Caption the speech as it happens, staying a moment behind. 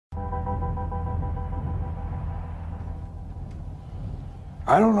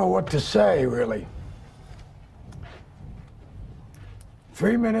I don't know what to say, really.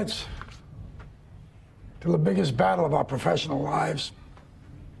 3 minutes till the biggest battle of our professional lives.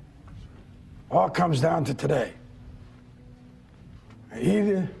 All comes down to today.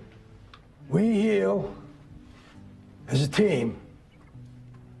 Either we heal as a team,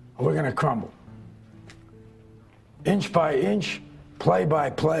 or we're gonna crumble. Inch by inch, play by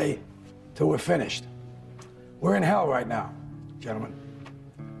play, till we're finished. We're in hell right now, gentlemen.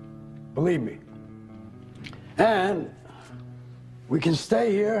 Believe me. And we can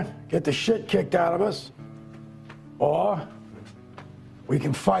stay here, get the shit kicked out of us, or we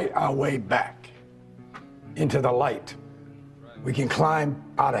can fight our way back into the light. We can climb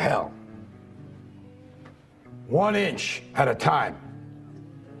out of hell. 1 inch at a time.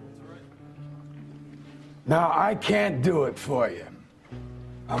 Now, I can't do it for you.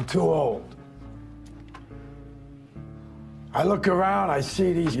 I'm too old. I look around, I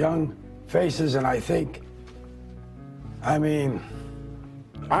see these young faces, and I think, I mean,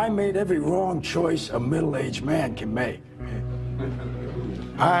 I made every wrong choice a middle-aged man can make.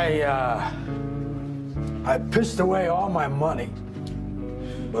 I pissed away all my money,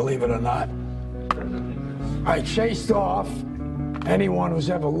 believe it or not. I chased off anyone who's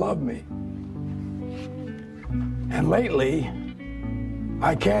ever loved me. And lately,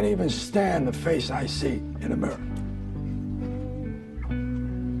 I can't even stand the face I see in the mirror.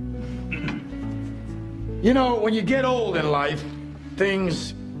 You know, when you get old in life,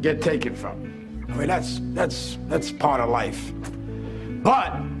 things get taken from you. I mean, that's part of life.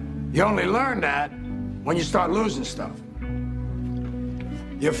 But you only learn that when you start losing stuff.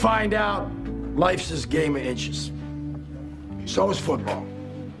 You find out life's this game of inches. So is football.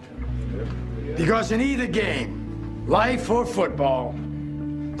 Because in either game, life or football,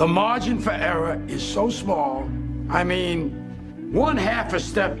 the margin for error is so small. I mean, 1/2 a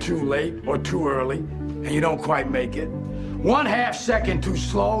step too late or too early, and you don't quite make it. 1/2 second too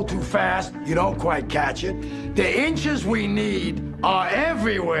slow, too fast, you don't quite catch it. The inches we need are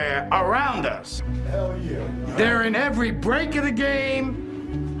everywhere around us. Hell yeah. They're in every break of the game,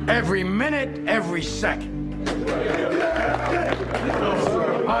 every minute, every second.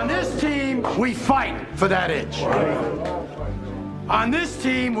 On this team, we fight for that inch. On this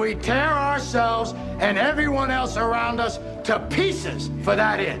team, we tear ourselves and everyone else around us to pieces for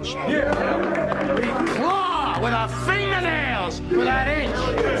that inch. We claw with our fingernails for that inch.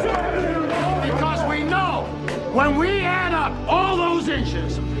 Because we know when we add up all those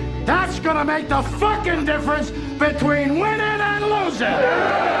inches, that's gonna make the fucking difference between winning and losing.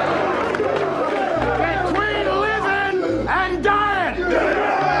 Between living and dying.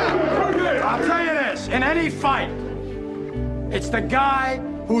 I'll tell you this, in any fight, it's the guy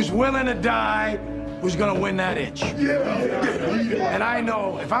who's willing to die who's gonna win that inch. And I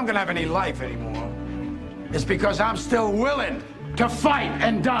know if I'm gonna have any life anymore, it's because I'm still willing to fight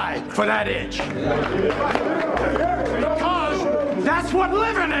and die for that inch. Because that's what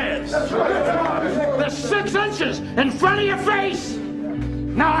living is. The 6 inches in front of your face.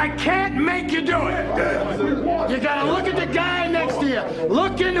 Now, I can't make you do it. You gotta look at the guy next to you.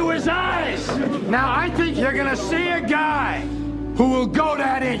 Look into his eyes. Now, I think you're gonna see a guy who will go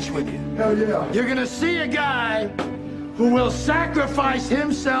that inch with you. Hell yeah. You're gonna see a guy who will sacrifice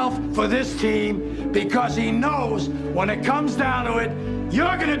himself for this team because he knows when it comes down to it,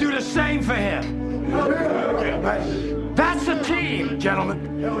 you're gonna do the same for him. That's a team, gentlemen.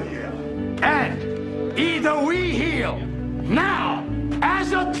 Hell yeah. And either we heal now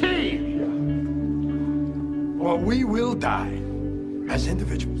as a team, or we will die as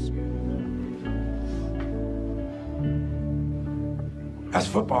individuals. That's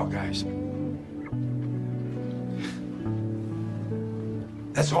football, guys.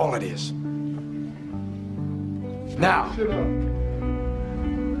 That's all it is. Now,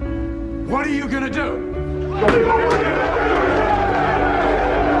 what are you gonna do?